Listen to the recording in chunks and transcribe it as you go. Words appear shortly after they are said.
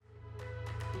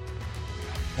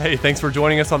Hey, thanks for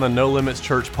joining us on the No Limits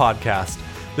Church podcast.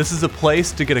 This is a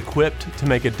place to get equipped to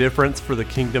make a difference for the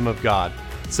kingdom of God.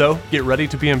 So get ready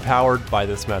to be empowered by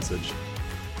this message.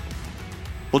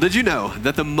 Well, did you know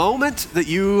that the moment that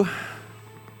you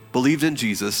believed in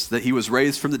Jesus, that he was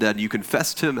raised from the dead, and you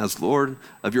confessed him as Lord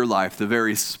of your life, the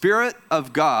very Spirit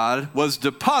of God was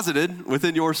deposited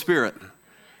within your spirit?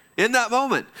 In that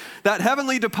moment, that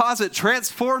heavenly deposit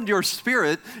transformed your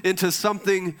spirit into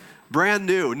something brand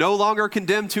new, no longer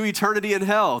condemned to eternity in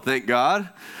hell, thank God.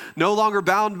 No longer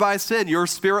bound by sin. Your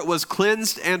spirit was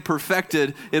cleansed and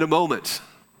perfected in a moment.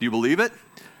 Do you believe it?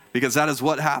 Because that is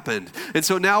what happened. And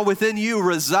so now within you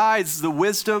resides the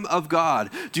wisdom of God.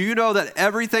 Do you know that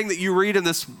everything that you read in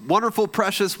this wonderful,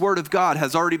 precious word of God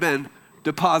has already been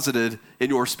deposited in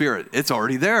your spirit? It's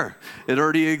already there. It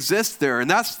already exists there. And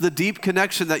that's the deep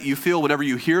connection that you feel whenever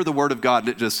you hear the word of God and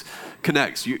it just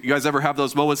connects. You guys ever have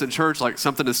those moments in church, like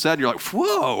something is said and you're like,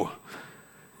 whoa.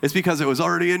 It's because it was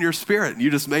already in your spirit and you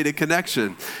just made a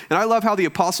connection. And I love how the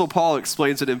Apostle Paul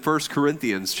explains it in 1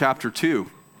 Corinthians chapter 2.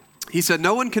 He said,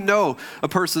 no one can know a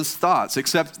person's thoughts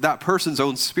except that person's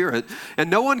own spirit, and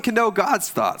no one can know God's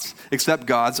thoughts except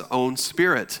God's own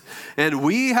spirit. And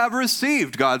we have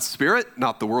received God's spirit,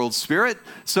 not the world's spirit,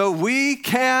 so we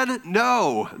can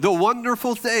know the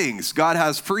wonderful things God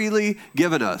has freely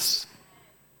given us.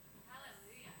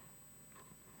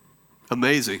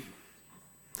 Amazing.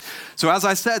 So as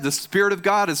I said, the Spirit of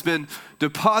God has been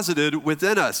deposited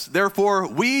within us. Therefore,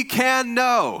 we can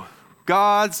know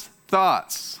God's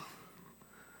thoughts.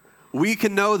 We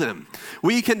can know them.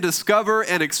 We can discover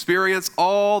and experience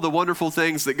all the wonderful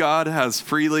things that God has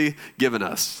freely given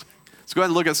us. So go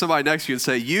ahead and look at somebody next to you and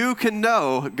say, you can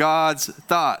know God's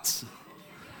thoughts.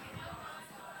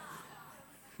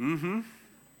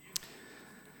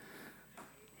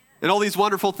 And all these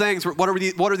wonderful things, what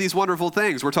are these wonderful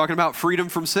things? We're talking about freedom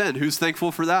from sin. Who's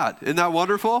thankful for that? Isn't that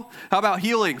wonderful? How about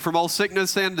healing from all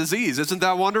sickness and disease? Isn't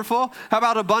that wonderful? How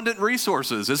about abundant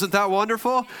resources? Isn't that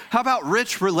wonderful? How about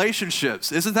rich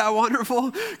relationships? Isn't that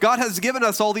wonderful? God has given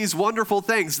us all these wonderful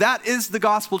things. That is the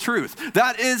gospel truth.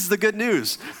 That is the good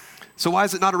news. So why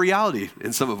is it not a reality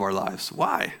in some of our lives?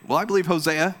 Why? Well, I believe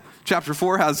Hosea chapter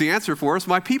 4 has the answer for us.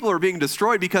 My people are being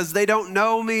destroyed because they don't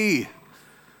know me.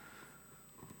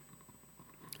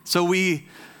 So we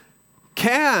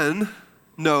can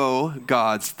know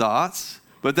God's thoughts,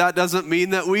 but that doesn't mean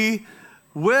that we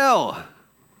will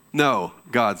know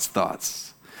God's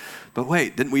thoughts. But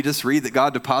wait, didn't we just read that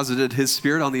God deposited his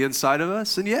spirit on the inside of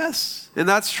us? And yes, and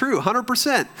that's true,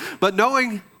 100%. But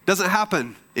knowing doesn't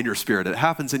happen in your spirit. It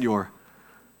happens in your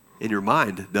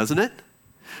mind, doesn't it?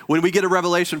 When we get a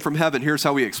revelation from heaven, here's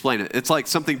how we explain it. It's like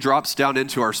something drops down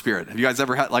into our spirit. Have you guys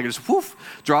ever had, like it just whoof,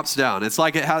 drops down? It's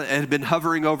like it had been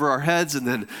hovering over our heads, and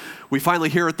then we finally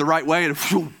hear it the right way, and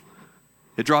whoosh,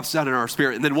 it drops down in our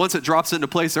spirit. And then once it drops into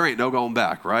place, there ain't no going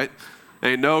back, right?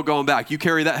 Ain't no going back. You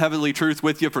carry that heavenly truth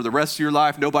with you for the rest of your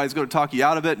life. Nobody's going to talk you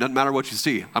out of it. Doesn't matter what you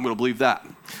see. I'm going to believe that.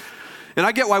 And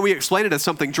I get why we explain it as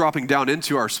something dropping down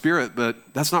into our spirit, but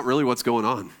that's not really what's going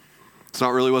on. It's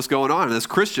not really what's going on. As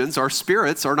Christians, our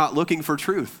spirits are not looking for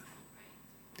truth.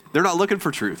 They're not looking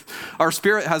for truth. Our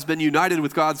spirit has been united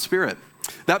with God's spirit.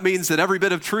 That means that every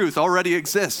bit of truth already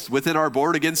exists within our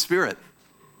born-again spirit.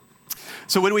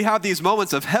 So when we have these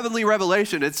moments of heavenly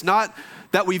revelation, it's not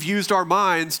that we've used our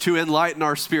minds to enlighten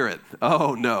our spirit.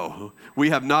 Oh no,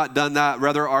 we have not done that.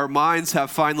 Rather, our minds have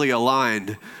finally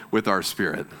aligned with our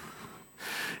spirit.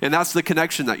 And that's the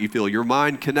connection that you feel. Your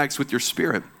mind connects with your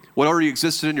spirit. What already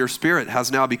existed in your spirit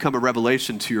has now become a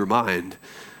revelation to your mind.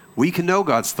 We can know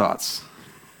God's thoughts.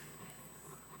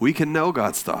 We can know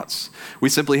God's thoughts. We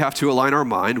simply have to align our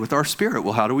mind with our spirit.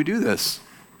 Well, how do we do this?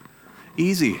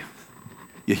 Easy.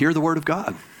 You hear the word of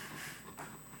God.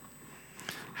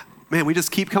 Man, we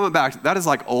just keep coming back. That is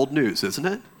like old news, isn't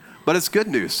it? But it's good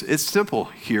news. It's simple.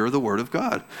 Hear the word of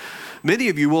God. Many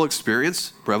of you will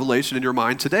experience revelation in your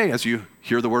mind today as you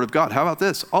hear the word of God. How about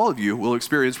this? All of you will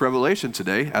experience revelation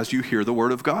today as you hear the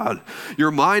word of God.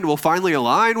 Your mind will finally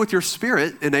align with your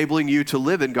spirit, enabling you to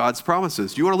live in God's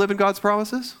promises. Do you want to live in God's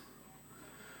promises?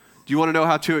 Do you want to know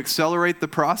how to accelerate the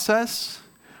process?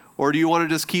 Or do you want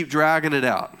to just keep dragging it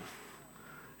out?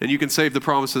 And you can save the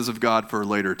promises of God for a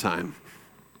later time.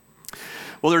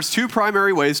 Well, there's two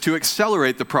primary ways to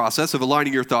accelerate the process of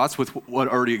aligning your thoughts with what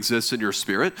already exists in your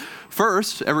spirit.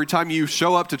 First, every time you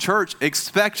show up to church,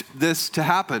 expect this to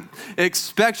happen.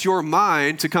 Expect your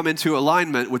mind to come into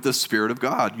alignment with the Spirit of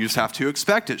God. You just have to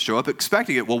expect it. Show up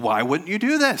expecting it. Well, why wouldn't you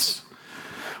do this?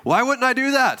 Why wouldn't I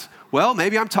do that? Well,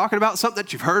 maybe I'm talking about something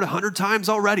that you've heard 100 times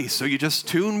already, so you just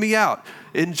tune me out.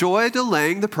 Enjoy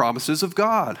delaying the promises of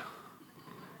God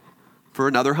for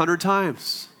another 100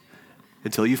 times.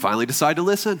 until you finally decide to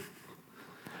listen.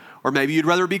 Or maybe you'd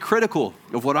rather be critical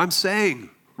of what I'm saying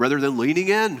rather than leaning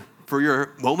in for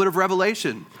your moment of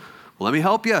revelation. Well, let me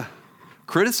help you.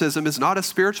 Criticism is not a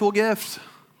spiritual gift.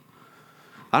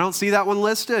 I don't see that one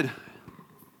listed.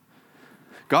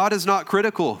 God is not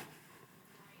critical.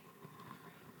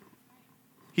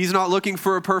 He's not looking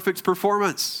for a perfect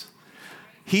performance.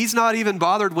 He's not even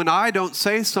bothered when I don't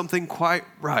say something quite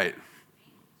right.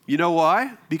 You know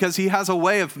why? Because he has a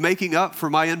way of making up for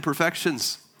my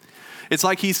imperfections. It's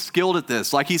like he's skilled at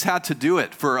this, like he's had to do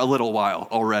it for a little while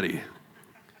already.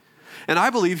 And I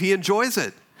believe he enjoys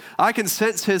it. I can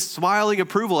sense his smiling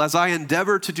approval as I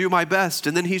endeavor to do my best,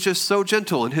 and then he's just so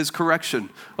gentle in his correction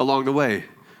along the way.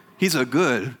 He's a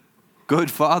good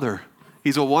father.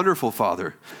 He's a wonderful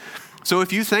father. So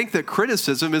if you think that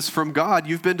criticism is from God,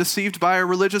 you've been deceived by a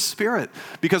religious spirit,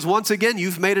 because once again,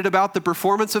 you've made it about the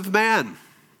performance of man.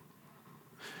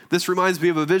 This reminds me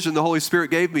of a vision the Holy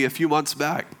Spirit gave me a few months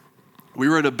back. We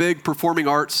were in a big performing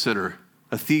arts center,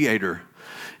 a theater,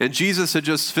 and Jesus had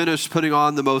just finished putting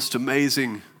on the most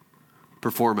amazing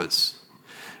performance.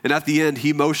 And at the end,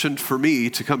 he motioned for me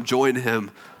to come join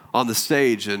him on the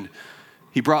stage, and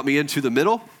he brought me into the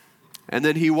middle, and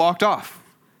then he walked off,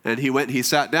 and he went and he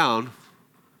sat down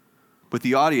with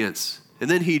the audience, and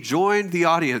then he joined the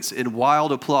audience in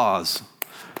wild applause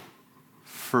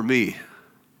for me.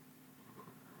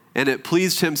 And it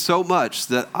pleased him so much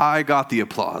that I got the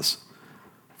applause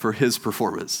for his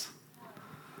performance.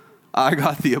 I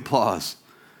got the applause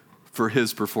for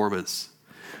his performance.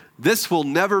 This will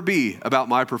never be about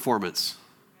my performance.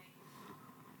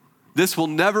 This will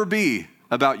never be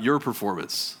about your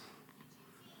performance.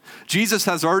 Jesus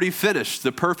has already finished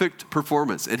the perfect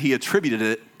performance, and he attributed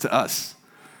it to us.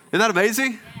 Isn't that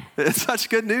amazing? It's such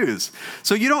good news.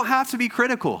 So you don't have to be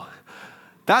critical.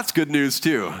 That's good news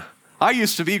too. I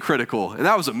used to be critical, and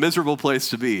that was a miserable place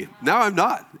to be. Now I'm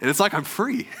not, and it's like I'm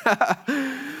free.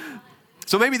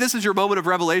 So maybe this is your moment of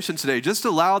revelation today. Just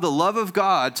allow the love of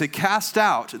God to cast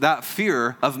out that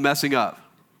fear of messing up.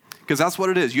 Because that's what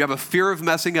it is. You have a fear of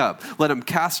messing up. Let him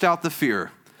cast out the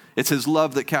fear. It's his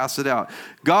love that casts it out.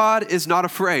 God is not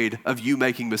afraid of you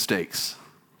making mistakes.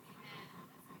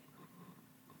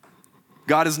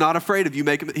 God is not afraid of you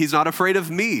he's not afraid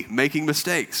of me making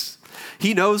mistakes.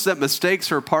 He knows that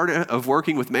mistakes are part of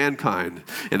working with mankind,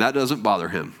 and that doesn't bother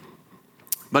him.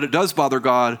 But it does bother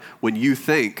God when you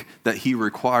think that he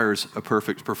requires a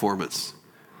perfect performance.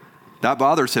 That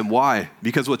bothers him. Why?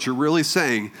 Because what you're really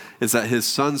saying is that his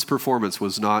son's performance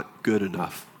was not good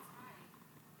enough.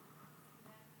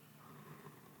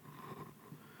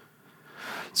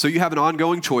 So you have an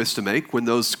ongoing choice to make. When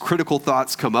those critical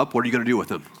thoughts come up, what are you going to do with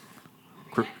them?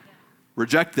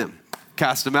 Reject them.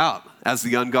 Cast them out as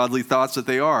the ungodly thoughts that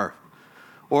they are.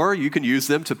 Or you can use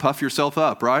them to puff yourself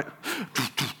up, right?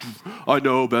 I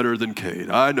know better than Cade.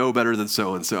 I know better than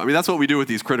so-and-so. I mean, that's what we do with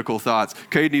these critical thoughts.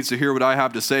 Cade needs to hear what I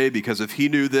have to say because if he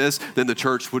knew this, then the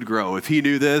church would grow. If he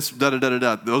knew this,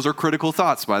 da-da-da-da-da. Those are critical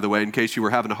thoughts, by the way, in case you were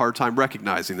having a hard time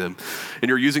recognizing them. And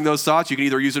you're using those thoughts, you can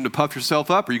either use them to puff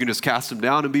yourself up or you can just cast them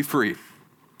down and be free.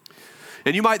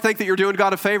 And you might think that you're doing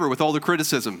God a favor with all the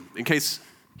criticism in case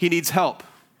he needs help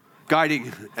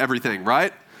guiding everything,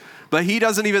 right? But he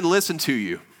doesn't even listen to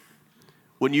you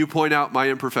when you point out my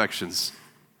imperfections.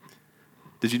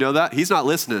 Did you know that? He's not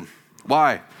listening.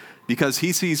 Why? Because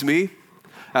he sees me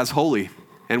as holy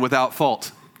and without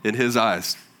fault in his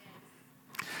eyes.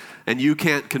 And you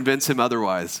can't convince him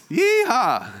otherwise.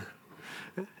 Yeehaw!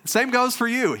 Same goes for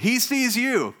you. He sees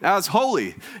you as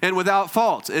holy and without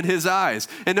fault in his eyes.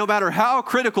 And no matter how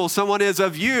critical someone is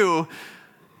of you,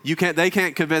 they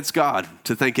can't convince God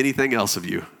to think anything else of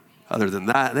you. Other than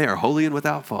that, they are holy and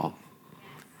without fault.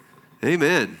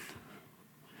 Amen.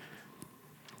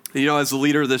 You know, as the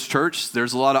leader of this church,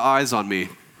 there's a lot of eyes on me.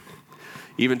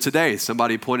 Even today,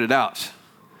 somebody pointed out,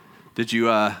 did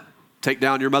you take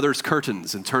down your mother's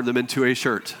curtains and turn them into a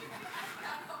shirt?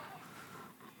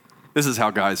 This is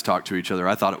how guys talk to each other.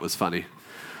 I thought it was funny.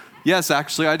 Yes,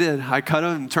 actually, I did. I cut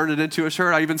them and turned it into a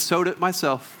shirt. I even sewed it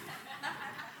myself.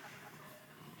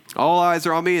 All eyes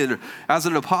are on me. And as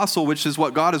an apostle, which is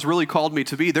what God has really called me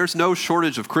to be, there's no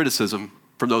shortage of criticism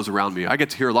from those around me. I get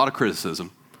to hear a lot of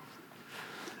criticism.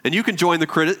 And you can join the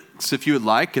critics if you would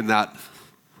like in that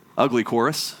ugly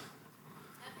chorus.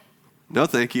 No,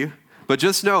 thank you. But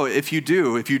just know, if you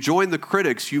join the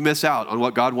critics, you miss out on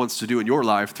what God wants to do in your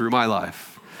life through my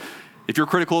life. If you're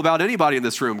critical about anybody in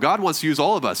this room, God wants to use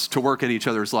all of us to work in each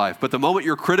other's life. But the moment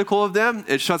you're critical of them,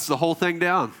 it shuts the whole thing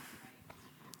down.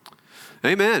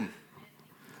 Amen.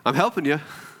 I'm helping you.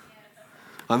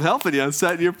 I'm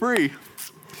setting you free.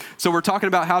 So we're talking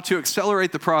about how to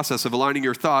accelerate the process of aligning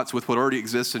your thoughts with what already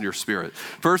exists in your spirit.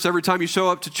 First, every time you show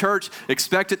up to church,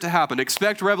 expect it to happen.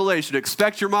 Expect revelation.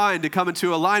 Expect your mind to come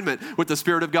into alignment with the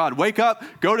Spirit of God. Wake up,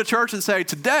 go to church and say,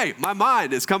 today, my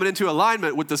mind is coming into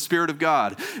alignment with the Spirit of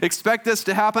God. Expect this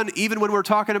to happen even when we're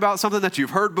talking about something that you've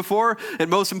heard before.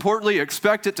 And most importantly,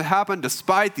 expect it to happen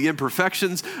despite the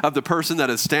imperfections of the person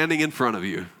that is standing in front of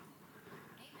you.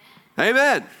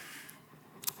 Amen.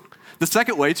 The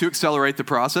second way to accelerate the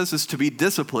process is to be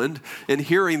disciplined in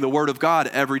hearing the Word of God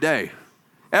every day.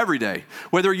 Every day.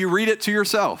 Whether you read it to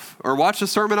yourself or watch a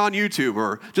sermon on YouTube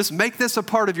or just make this a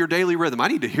part of your daily rhythm. I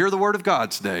need to hear the Word of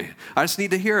God today. I just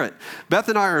need to hear it. Beth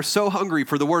and I are so hungry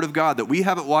for the Word of God that we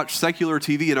haven't watched secular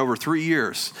TV in over 3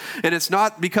 years. And it's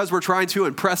not because we're trying to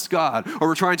impress God or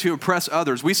we're trying to impress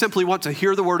others. We simply want to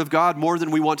hear the Word of God more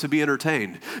than we want to be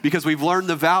entertained because we've learned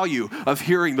the value of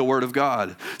hearing the Word of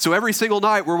God. So every single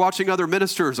night we're watching other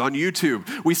ministers on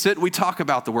YouTube. We sit and we talk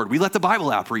about the Word. We let the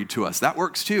Bible app read to us. That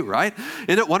works too, right?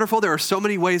 Isn't it wonderful? There are so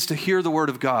many ways to hear the Word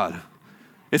of God.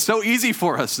 It's so easy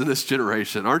for us in this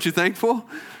generation. Aren't you thankful?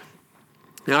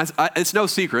 And it's no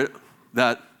secret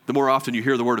that the more often you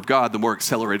hear the Word of God, the more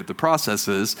accelerated the process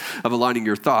is of aligning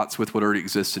your thoughts with what already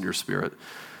exists in your spirit.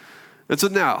 And so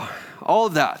now, all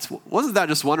of that, wasn't that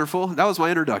just wonderful? That was my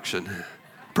introduction.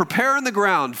 Preparing the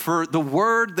ground for the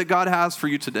Word that God has for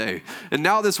you today. And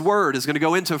now this Word is going to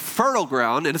go into fertile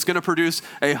ground and it's going to produce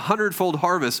 100-fold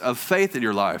harvest of faith in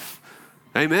your life.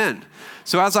 Amen.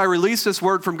 So as I release this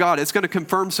word from God, it's going to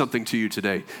confirm something to you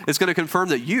today. It's going to confirm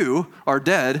that you are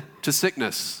dead to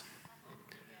sickness.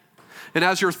 And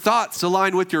as your thoughts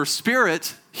align with your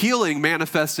spirit, healing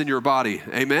manifests in your body.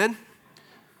 Amen.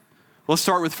 Let's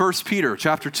start with 1 Peter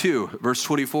chapter 2, verse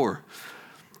 24.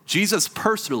 Jesus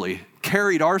personally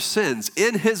carried our sins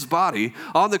in his body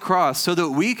on the cross so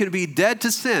that we can be dead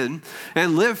to sin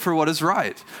and live for what is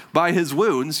right. By his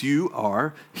wounds, you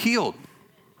are healed.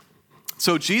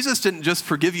 So Jesus didn't just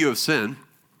forgive you of sin,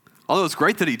 although it's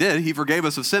great that he did. He forgave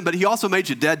us of sin, but he also made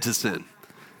you dead to sin.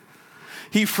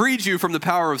 He freed you from the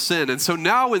power of sin. And so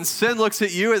now when sin looks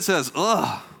at you, it says,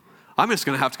 ugh, I'm just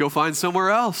going to have to go find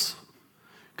somewhere else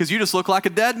because you just look like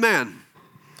a dead man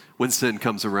when sin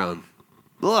comes around.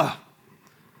 Ugh.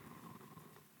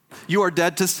 You are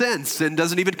dead to sin. Sin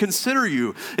doesn't even consider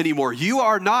you anymore. You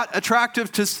are not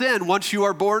attractive to sin once you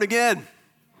are born again.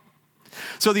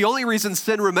 So the only reason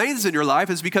sin remains in your life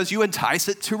is because you entice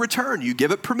it to return. You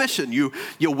give it permission. You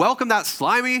welcome that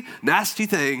slimy, nasty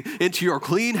thing into your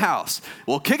clean house.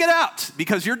 Well, kick it out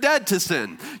because you're dead to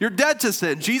sin. You're dead to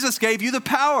sin. Jesus gave you the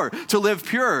power to live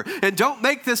pure. And don't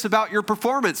make this about your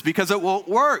performance because it won't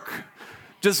work.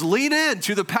 Just lean in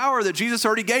to the power that Jesus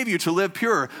already gave you to live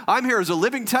pure. I'm here as a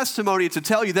living testimony to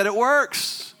tell you that it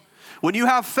works. When you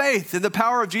have faith in the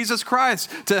power of Jesus Christ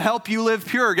to help you live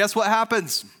pure, guess what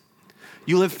happens?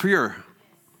 You live pure.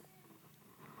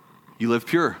 You live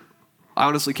pure. I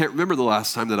honestly can't remember the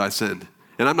last time that I sinned.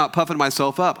 And I'm not puffing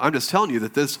myself up. I'm just telling you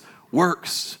that this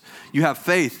works. You have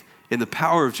faith in the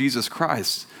power of Jesus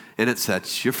Christ, and it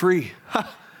sets you free.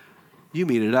 You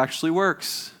mean it actually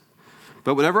works.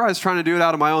 But whenever I was trying to do it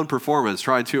out of my own performance,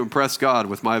 trying to impress God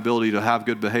with my ability to have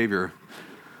good behavior,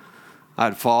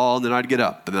 I'd fall, and then I'd get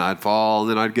up, and then I'd fall,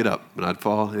 and then I'd get up, and I'd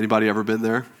fall. Anybody ever been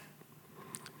there?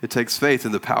 It takes faith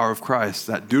in the power of Christ,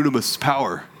 that dunamis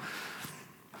power.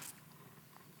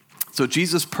 So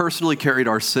Jesus personally carried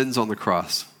our sins on the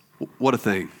cross. What a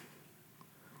thing.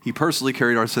 He personally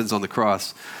carried our sins on the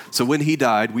cross. So when he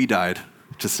died, we died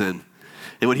to sin.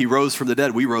 And when he rose from the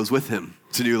dead, we rose with him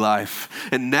to new life.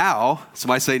 And now,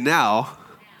 somebody say now,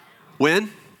 when?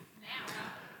 Now.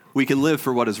 We can live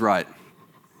for what is right.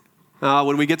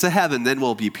 When we get to heaven, then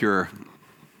we'll be pure.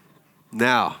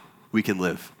 Now we can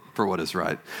live for what is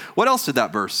right. What else did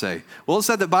that verse say? Well, it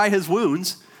said that by his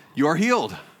wounds, you are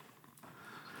healed.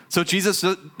 So Jesus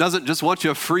doesn't just want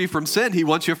you free from sin, he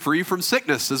wants you free from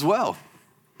sickness as well.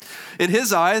 In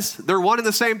his eyes, they're one and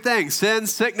the same thing. Sin,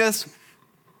 sickness,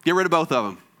 get rid of both of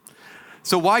them.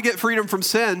 So why get freedom from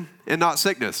sin and not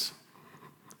sickness?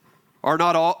 Are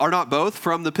not both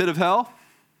from the pit of hell?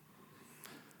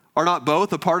 Are not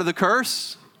both a part of the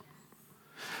curse?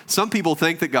 Some people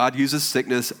think that God uses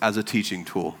sickness as a teaching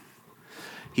tool.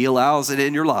 He allows it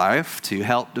in your life to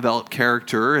help develop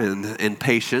character and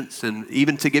patience and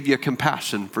even to give you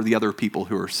compassion for the other people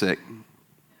who are sick.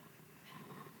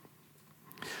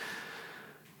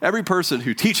 Every person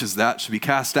who teaches that should be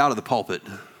cast out of the pulpit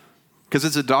because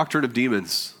it's a doctrine of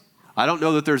demons. I don't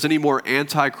know that there's any more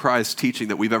anti-Christ teaching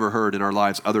that we've ever heard in our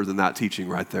lives other than that teaching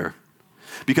right there.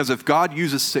 Because if God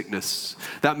uses sickness,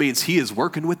 that means he is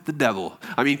working with the devil.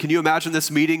 I mean, can you imagine this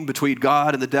meeting between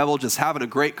God and the devil just having a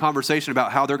great conversation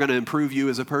about how they're going to improve you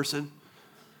as a person?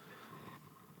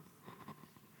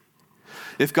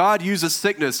 If God uses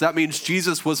sickness, that means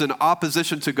Jesus was in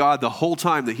opposition to God the whole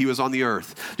time that he was on the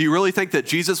earth. Do you really think that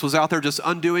Jesus was out there just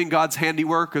undoing God's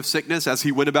handiwork of sickness as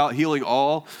he went about healing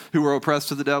all who were oppressed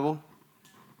of the devil?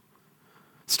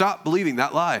 Stop believing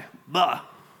that lie. Blah.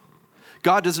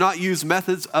 God does not use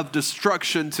methods of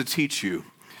destruction to teach you.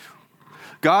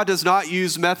 God does not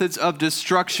use methods of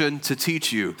destruction to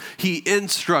teach you. He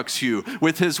instructs you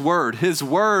with his word. His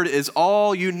word is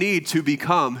all you need to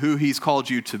become who he's called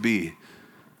you to be.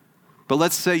 But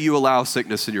let's say you allow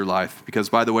sickness in your life, because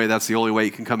by the way, that's the only way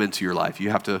it can come into your life. You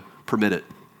have to permit it.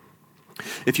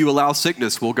 If you allow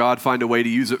sickness, will God find a way to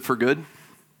use it for good?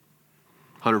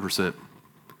 100%.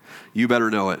 You better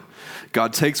know it.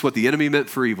 God takes what the enemy meant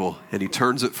for evil and he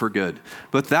turns it for good.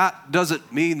 But that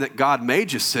doesn't mean that God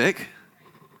made you sick.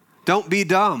 Don't be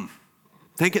dumb.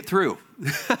 Think it through.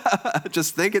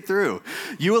 Just think it through.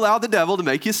 You allowed the devil to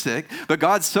make you sick, but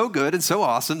God's so good and so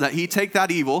awesome that he took that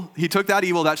evil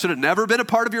that should have never been a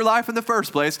part of your life in the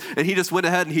first place, and he just went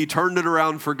ahead and he turned it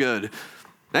around for good.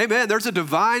 Amen. There's a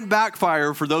divine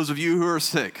backfire for those of you who are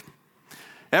sick.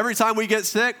 Every time we get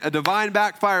sick, a divine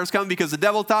backfire is coming because the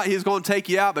devil thought he was going to take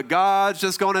you out, but God's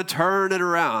just going to turn it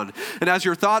around. And as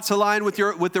your thoughts align with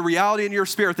the reality in your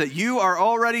spirit that you are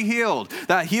already healed,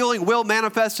 that healing will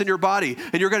manifest in your body,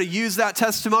 and you're going to use that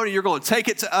testimony, you're going to take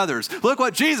it to others. Look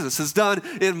what Jesus has done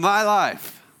in my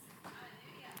life.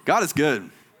 God is good.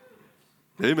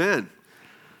 Amen.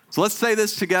 So let's say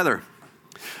this together.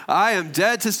 I am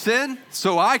dead to sin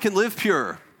so I can live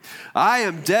pure. I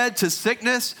am dead to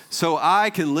sickness so I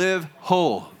can live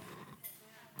whole.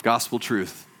 Gospel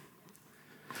truth.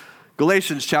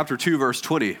 Galatians chapter 2, verse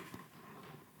 20.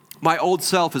 My old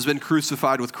self has been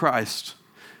crucified with Christ.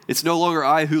 It's no longer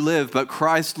I who live, but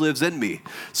Christ lives in me.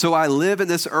 So I live in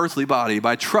this earthly body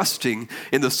by trusting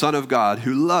in the Son of God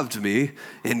who loved me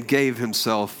and gave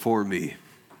himself for me.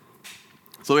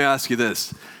 So let me ask you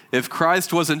this. If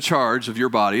Christ was in charge of your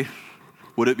body,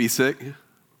 would it be sick?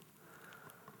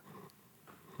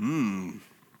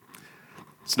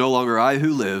 It's no longer I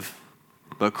who live,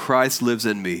 but Christ lives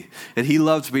in me. And he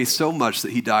loved me so much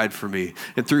that he died for me.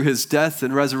 And through his death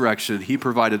and resurrection, he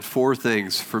provided 4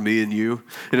 things for me and you.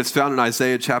 And it's found in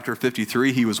Isaiah chapter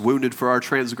 53. He was wounded for our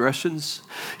transgressions.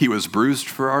 He was bruised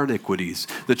for our iniquities.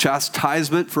 The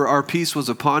chastisement for our peace was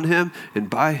upon him, and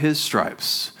by his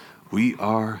stripes we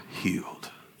are healed.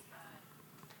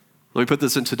 Let me put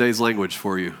this in today's language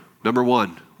for you. Number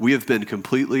 1, we have been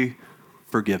completely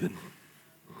forgiven.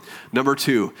 Number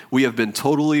 2, we have been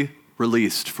totally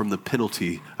released from the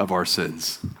penalty of our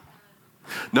sins.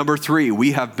 Number 3,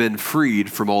 we have been freed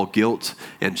from all guilt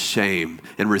and shame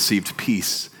and received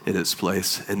peace in its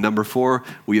place. And number 4,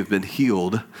 we have been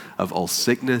healed of all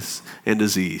sickness and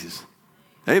disease.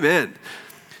 Amen.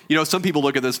 You know, some people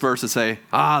look at this verse and say,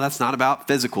 that's not about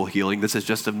physical healing. This is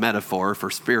just a metaphor for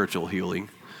spiritual healing.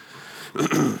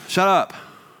 Shut up.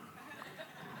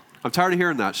 I'm tired of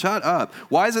hearing that. Shut up.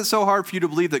 Why is it so hard for you to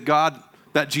believe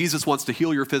that Jesus wants to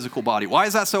heal your physical body? Why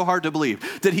is that so hard to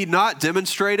believe? Did he not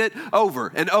demonstrate it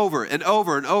over and over and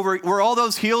over and over? Were all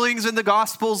those healings in the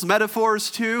Gospels metaphors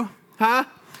too? Huh?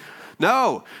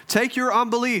 No. Take your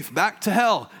unbelief back to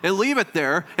hell and leave it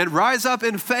there and rise up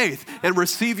in faith and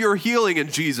receive your healing in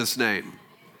Jesus' name.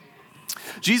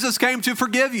 Jesus came to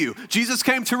forgive you. Jesus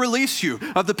came to release you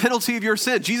of the penalty of your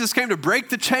sin. Jesus came to break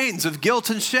the chains of guilt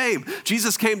and shame.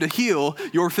 Jesus came to heal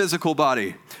your physical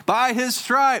body. By his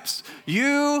stripes,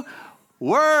 you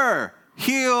were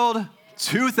healed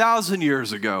 2,000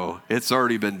 years ago. It's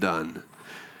already been done.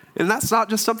 And that's not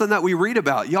just something that we read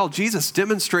about. Y'all, Jesus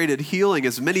demonstrated healing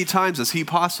as many times as he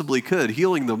possibly could,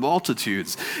 healing the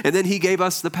multitudes. And then he gave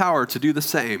us the power to do the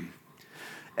same.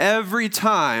 Every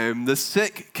time the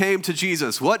sick came to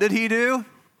Jesus, what did he do?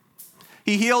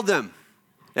 He healed them.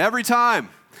 Every time.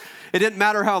 It didn't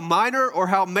matter how minor or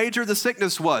how major the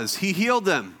sickness was. He healed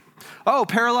them. Oh,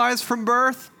 paralyzed from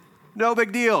birth? No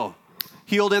big deal.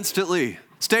 Healed instantly.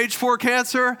 Stage 4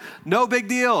 cancer? No big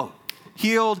deal.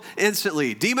 Healed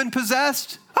instantly. Demon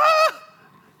possessed?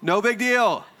 No big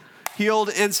deal. Healed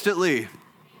instantly.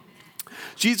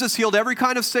 Jesus healed every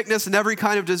kind of sickness and every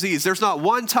kind of disease. There's not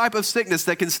one type of sickness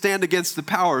that can stand against the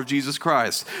power of Jesus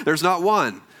Christ. There's not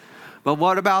one. But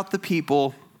what about the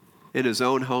people in his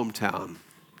own hometown?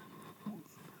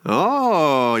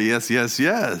 Oh, yes.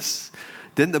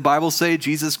 Didn't the Bible say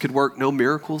Jesus could work no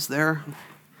miracles there?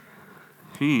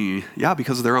 Yeah,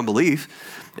 because of their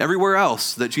unbelief. Everywhere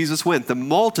else that Jesus went, the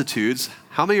multitudes,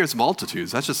 how many is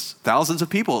multitudes? That's just thousands of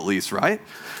people at least, right?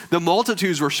 The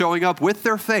multitudes were showing up with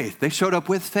their faith. They showed up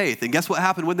with faith. And guess what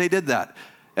happened when they did that?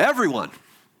 Everyone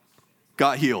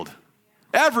got healed.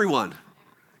 Everyone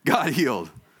got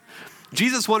healed.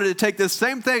 Jesus wanted to take this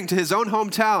same thing to his own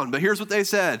hometown, but here's what they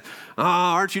said.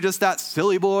 Aren't you just that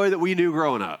silly boy that we knew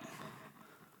growing up?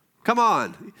 Come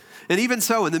on. And even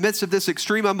so, in the midst of this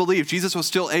extreme unbelief, Jesus was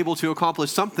still able to accomplish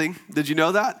something. Did you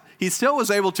know that? He still was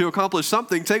able to accomplish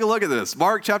something. Take a look at this.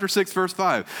 Mark chapter 6, verse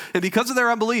 5. And because of their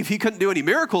unbelief, he couldn't do any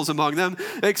miracles among them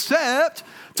except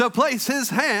to place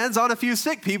his hands on a few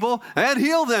sick people and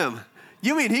heal them.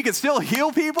 You mean he could still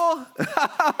heal people?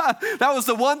 That was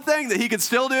the one thing that he could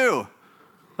still do.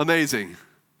 Amazing.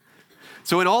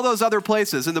 So in all those other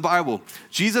places in the Bible,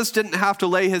 Jesus didn't have to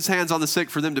lay his hands on the sick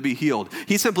for them to be healed.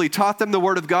 He simply taught them the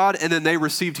word of God, and then they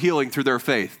received healing through their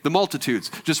faith. The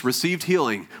multitudes just received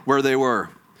healing where they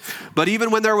were. But even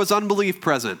when there was unbelief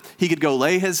present, he could go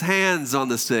lay his hands on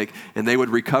the sick, and they would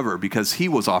recover because he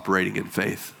was operating in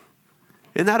faith.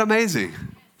 Isn't that amazing?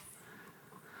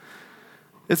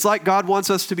 It's like God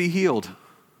wants us to be healed.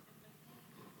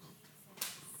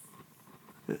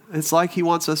 It's like he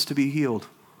wants us to be healed.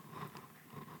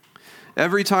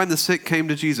 Every time the sick came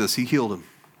to Jesus, he healed them.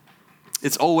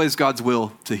 It's always God's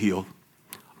will to heal.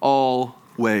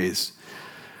 Always.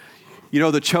 You know,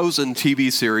 the Chosen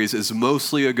TV series is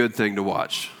mostly a good thing to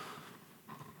watch.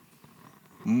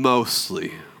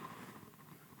 Mostly.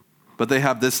 But they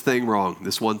have this thing wrong,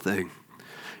 this one thing.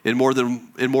 In more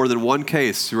than one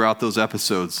case throughout those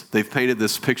episodes, they've painted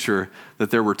this picture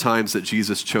that there were times that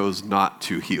Jesus chose not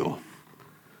to heal.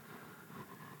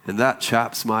 And that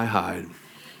chaps my hide.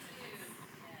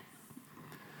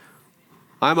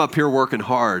 I'm up here working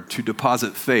hard to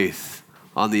deposit faith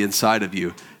on the inside of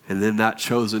you, and then that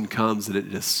chosen comes and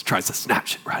it just tries to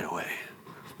snatch it right away.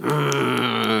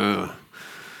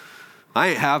 I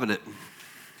ain't having it.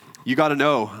 You got to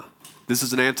know, this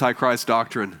is an antichrist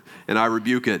doctrine, and I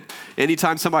rebuke it.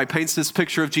 Anytime somebody paints this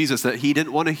picture of Jesus that he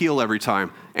didn't want to heal every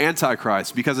time,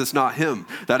 antichrist, because it's not him.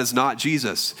 That is not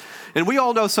Jesus. And we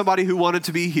all know somebody who wanted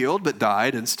to be healed but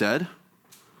died instead.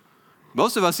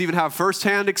 Most of us even have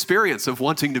firsthand experience of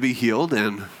wanting to be healed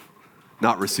and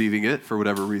not receiving it for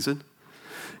whatever reason.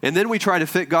 And then we try to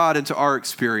fit God into our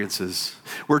experiences.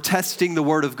 We're testing the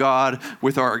word of God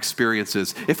with our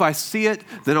experiences. If I see it,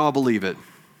 then I'll believe it.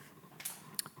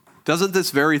 Doesn't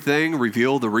this very thing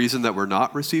reveal the reason that we're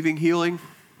not receiving healing?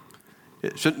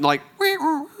 It shouldn't like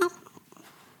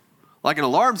an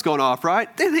alarm's going off, right?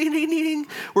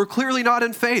 We're clearly not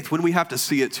in faith when we have to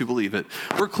see it to believe it.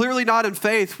 We're clearly not in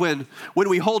faith when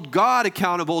we hold God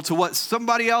accountable to what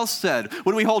somebody else said,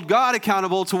 when we hold God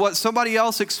accountable to what somebody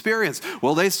else experienced.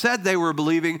 Well, they said they were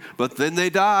believing, but then they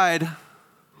died.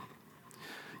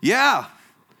 Yeah.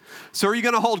 So are you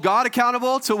going to hold God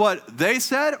accountable to what they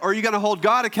said, or are you going to hold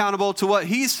God accountable to what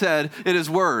he said in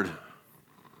his word?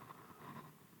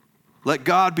 Let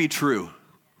God be true,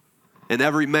 and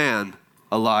every man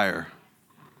a liar.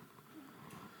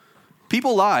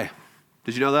 People lie.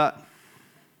 Did you know that?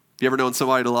 You ever known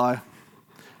somebody to lie?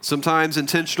 Sometimes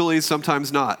intentionally,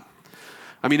 sometimes not.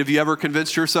 I mean, have you ever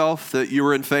convinced yourself that you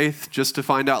were in faith just to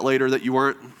find out later that you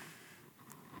weren't?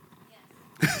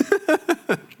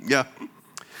 Yes. Yeah.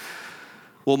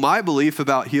 Well, my belief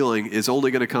about healing is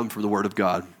only going to come from the Word of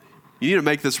God. You need to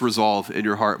make this resolve in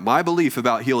your heart. My belief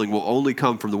about healing will only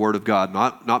come from the Word of God,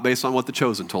 not based on what the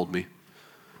Chosen told me,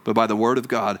 but by the Word of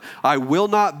God. I will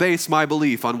not base my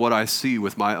belief on what I see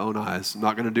with my own eyes. I'm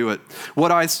not going to do it.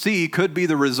 What I see could be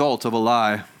the result of a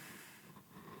lie,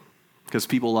 because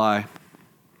people lie.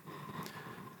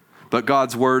 But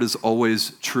God's Word is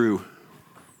always true.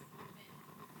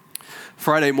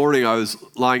 Friday morning, I was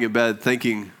lying in bed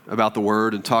thinking about the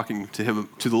Word and talking to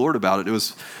the Lord about it. It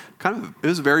was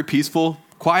a very peaceful,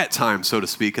 quiet time, so to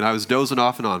speak, and I was dozing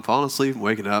off and on, falling asleep and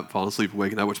waking up, falling asleep and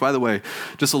waking up, which, by the way,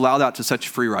 just allow that to set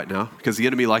you free right now, because the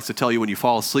enemy likes to tell you when you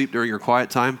fall asleep during your quiet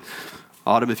time,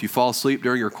 Autumn, if you fall asleep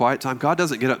during your quiet time, God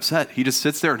doesn't get upset. He just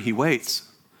sits there and he waits.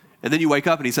 And then you wake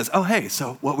up and he says, oh, hey,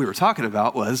 so what we were talking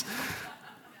about was...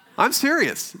 I'm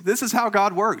serious. This is how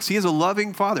God works. He is a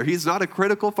loving father. He's not a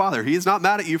critical father. He's not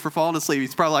mad at you for falling asleep.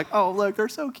 He's probably like, oh, look, they're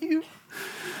so cute.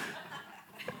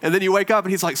 And then you wake up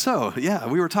and he's like, so, yeah,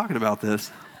 we were talking about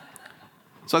this.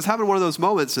 So I was having one of those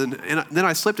moments, and then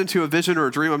I slipped into a vision or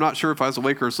a dream. I'm not sure if I was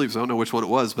awake or asleep, so I don't know which one it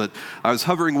was, but I was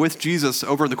hovering with Jesus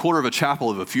over in the corner of a chapel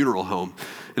of a funeral home,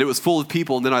 and it was full of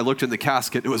people, and then I looked in the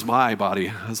casket, and it was my body.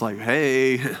 I was like,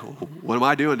 hey, what am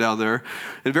I doing down there?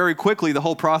 And very quickly, the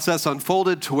whole process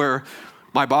unfolded to where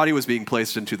My body was being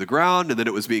placed into the ground, and then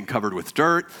it was being covered with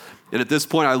dirt. And at this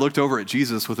point, I looked over at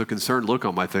Jesus with a concerned look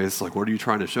on my face, like, what are you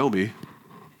trying to show me?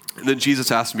 And then Jesus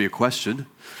asked me a question,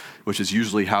 which is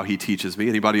usually how he teaches me.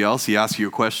 Anybody else? He asks you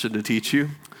a question to teach you.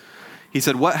 He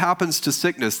said, what happens to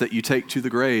sickness that you take to the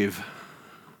grave?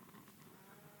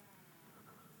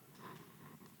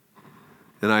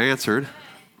 And I answered,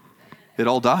 it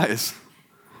all dies.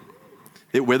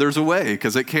 It withers away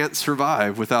because it can't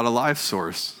survive without a life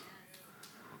source.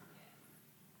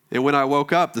 And when I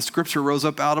woke up, the scripture rose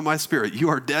up out of my spirit. You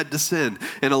are dead to sin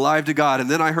and alive to God. And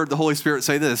then I heard the Holy Spirit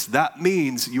say this, that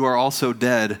means you are also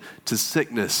dead to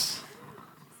sickness.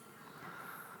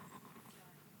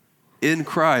 In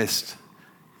Christ,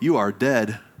 you are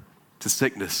dead to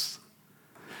sickness.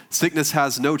 Sickness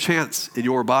has no chance in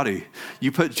your body.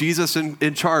 You put Jesus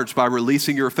in charge by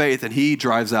releasing your faith, and he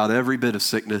drives out every bit of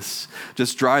sickness.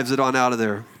 Just drives it on out of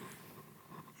there.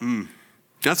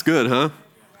 That's good, huh?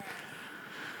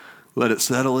 Let it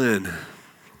settle in.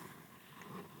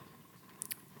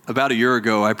 About a year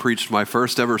ago, I preached my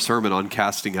first ever sermon on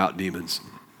casting out demons.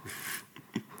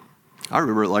 I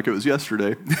remember it like it was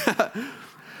yesterday.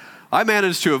 I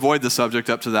managed to avoid the subject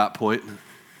up to that point.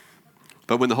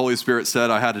 But when the Holy Spirit said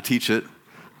I had to teach it,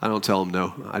 I don't tell him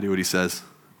no. I do what he says.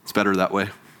 It's better that way.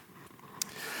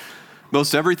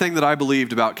 Most everything that I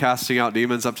believed about casting out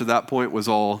demons up to that point was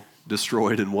all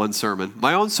destroyed in one sermon.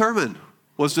 My own sermon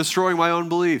was destroying my own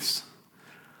beliefs.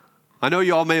 I know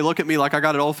you all may look at me like I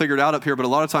got it all figured out up here, but a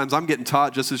lot of times I'm getting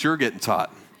taught just as you're getting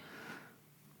taught.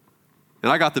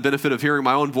 And I got the benefit of hearing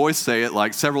my own voice say it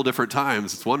like several different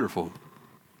times. It's wonderful.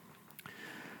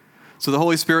 So the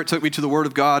Holy Spirit took me to the Word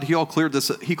of God. He cleared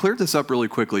this up really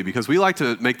quickly because we like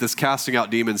to make this casting out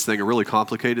demons thing a really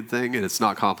complicated thing, and it's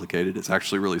not complicated. It's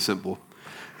actually really simple.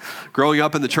 Growing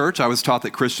up in the church, I was taught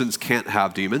that Christians can't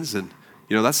have demons, and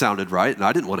that sounded right, and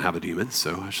I didn't want to have a demon,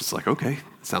 so I was just like, okay,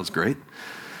 that sounds great.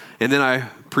 And then I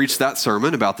preached that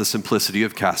sermon about the simplicity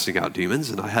of casting out demons,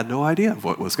 and I had no idea of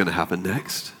what was going to happen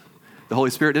next. The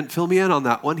Holy Spirit didn't fill me in on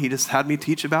that one. He just had me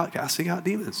teach about casting out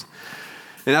demons.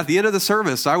 And at the end of the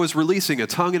service, I was releasing a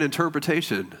tongue and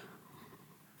interpretation.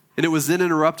 And it was then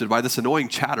interrupted by this annoying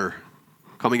chatter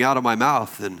coming out of my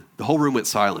mouth, and the whole room went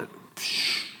silent.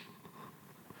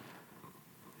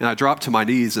 And I dropped to my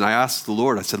knees and I asked the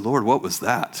Lord, I said, Lord, what was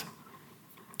that?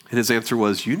 And his answer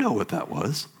was, you know what that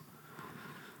was.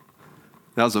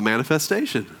 That was a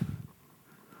manifestation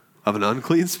of an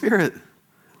unclean spirit.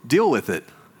 Deal with it,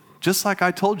 just like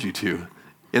I told you to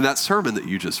in that sermon that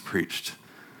you just preached.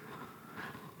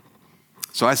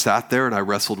 So I sat there and I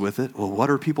wrestled with it. Well, what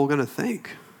are people going to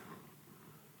think?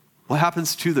 What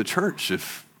happens to the church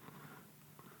if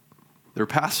their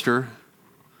pastor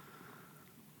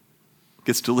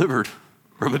gets delivered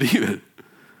from a demon?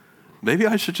 Maybe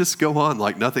I should just go on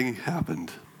like nothing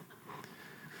happened.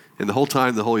 And the whole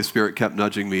time the Holy Spirit kept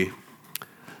nudging me,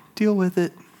 deal with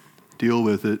it, deal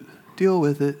with it, deal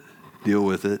with it, deal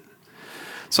with it.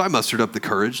 So I mustered up the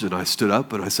courage and I stood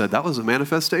up and I said, that was a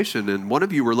manifestation. And one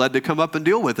of you were led to come up and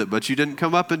deal with it, but you didn't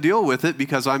come up and deal with it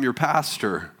because I'm your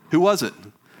pastor. Who was it?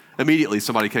 Immediately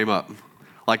somebody came up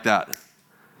like that,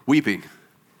 weeping.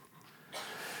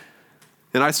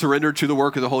 And I surrendered to the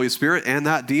work of the Holy Spirit, and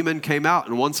that demon came out.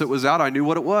 And once it was out, I knew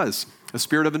what it was, a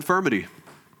spirit of infirmity.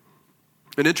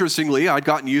 And interestingly, I'd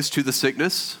gotten used to the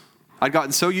sickness. I'd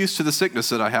gotten so used to the sickness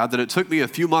that I had that it took me a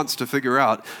few months to figure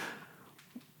out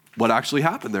what actually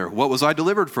happened there. What was I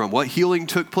delivered from? What healing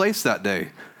took place that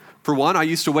day? For one, I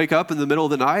used to wake up in the middle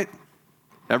of the night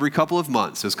every couple of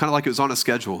months. It was kind of like it was on a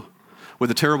schedule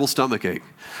with a terrible stomach ache.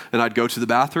 And I'd go to the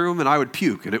bathroom and I would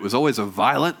puke. And it was always a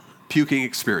violent puking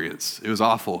experience. It was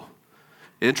awful.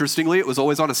 Interestingly, it was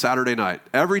always on a Saturday night.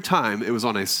 Every time it was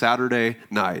on a Saturday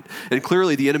night. And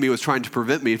clearly the enemy was trying to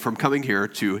prevent me from coming here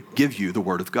to give you the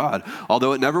word of God,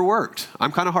 although it never worked.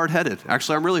 I'm kind of hard-headed.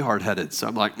 Actually, I'm really hard-headed. So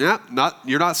I'm like,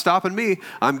 you're not stopping me.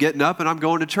 I'm getting up and I'm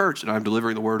going to church and I'm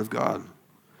delivering the word of God.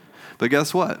 But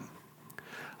guess what?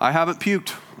 I haven't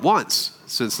puked once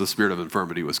since the spirit of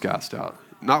infirmity was cast out.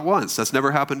 Not once. That's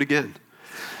never happened again.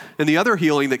 And the other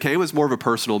healing that came was more of a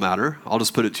personal matter. I'll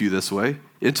just put it to you this way.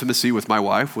 Intimacy with my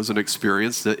wife was an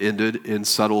experience that ended in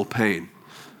subtle pain.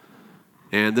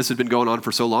 And this had been going on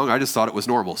for so long, I just thought it was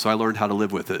normal, so I learned how to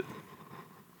live with it.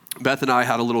 Beth and I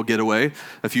had a little getaway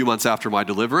a few months after my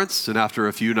deliverance, and after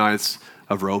a few nights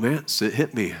of romance, it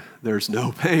hit me. There's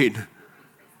no pain.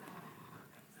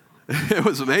 It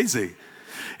was amazing.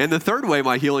 And the third way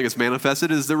my healing is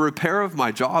manifested is the repair of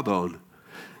my jawbone.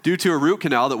 Due to a root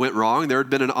canal that went wrong, there had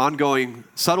been an ongoing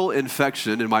subtle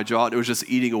infection in my jaw, and it was just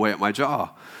eating away at my jaw.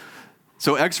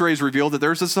 So x-rays revealed that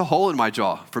there's just a hole in my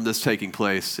jaw from this taking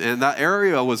place. And that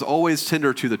area was always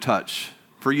tender to the touch.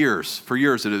 For years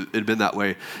it had been that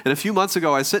way. And a few months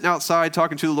ago, I was sitting outside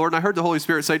talking to the Lord, and I heard the Holy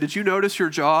Spirit say, "Did you notice your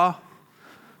jaw?"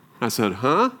 And I said,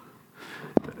 "Huh?"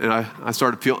 And I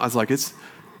started feeling, I was like, it's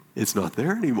not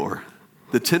there anymore.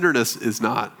 The tenderness is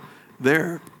not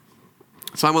there.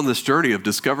 So I'm on this journey of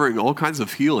discovering all kinds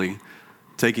of healing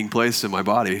taking place in my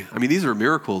body. I mean, these are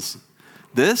miracles.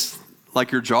 This,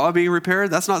 like your jaw being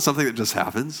repaired, that's not something that just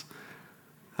happens.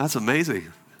 That's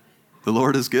amazing. The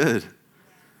Lord is good.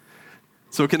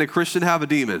 So can a Christian have a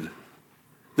demon?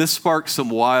 This sparked some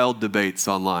wild debates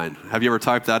online. Have you ever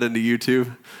typed that into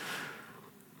YouTube?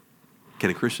 Can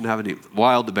a Christian have a demon?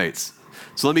 Wild debates.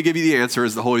 So let me give you the answer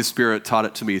as the Holy Spirit taught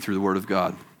it to me through the Word of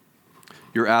God.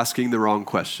 You're asking the wrong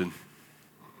question.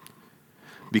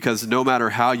 Because no matter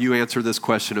how you answer this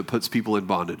question, it puts people in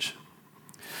bondage.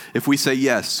 If we say,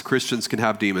 yes, Christians can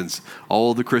have demons,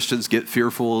 all the Christians get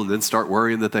fearful and then start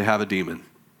worrying that they have a demon.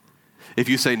 If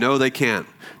you say, no, they can't,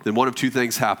 then one of two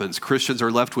things happens. Christians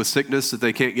are left with sickness that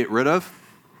they can't get rid of,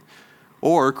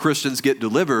 or Christians get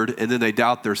delivered and then they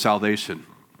doubt their salvation.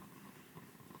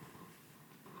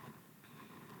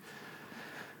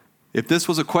 If this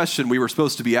was a question we were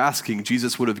supposed to be asking,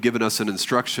 Jesus would have given us an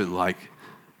instruction like,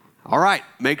 all right,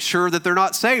 make sure that they're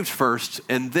not saved first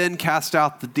and then cast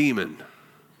out the demon.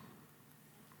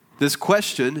 This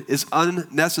question is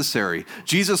unnecessary.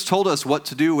 Jesus told us what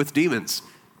to do with demons.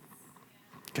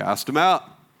 Cast them out.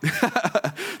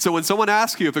 So when someone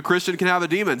asks you if a Christian can have a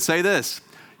demon, say this: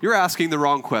 you're asking the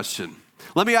wrong question.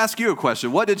 Let me ask you a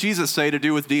question. What did Jesus say to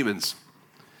do with demons?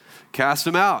 Cast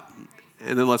them out.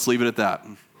 And then let's leave it at that.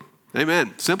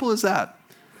 Amen. Simple as that.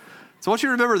 So I want you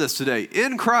to remember this today.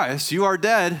 In Christ, you are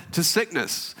dead to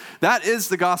sickness. That is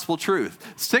the gospel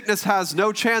truth. Sickness has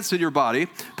no chance in your body.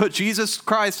 Put Jesus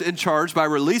Christ in charge by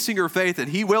releasing your faith,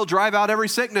 and he will drive out every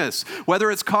sickness,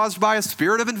 whether it's caused by a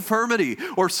spirit of infirmity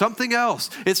or something else.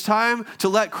 It's time to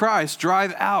let Christ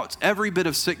drive out every bit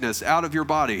of sickness out of your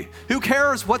body. Who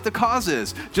cares what the cause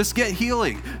is? Just get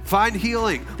healing. Find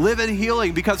healing. Live in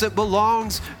healing because it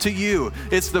belongs to you.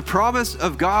 It's the promise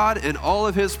of God, and all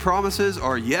of his promises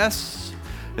are yes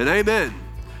and amen.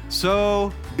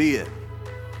 So be it.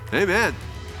 Amen.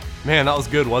 Man, that was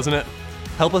good, wasn't it?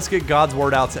 Help us get God's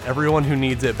word out to everyone who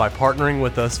needs it by partnering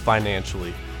with us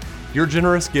financially. Your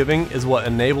generous giving is what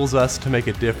enables us to make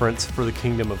a difference for the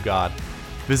kingdom of God.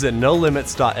 Visit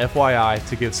nolimits.fyi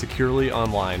to give securely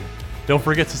online. Don't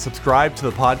forget to subscribe to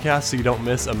the podcast so you don't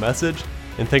miss a message.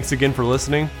 And thanks again for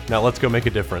listening. Now let's go make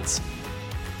a difference.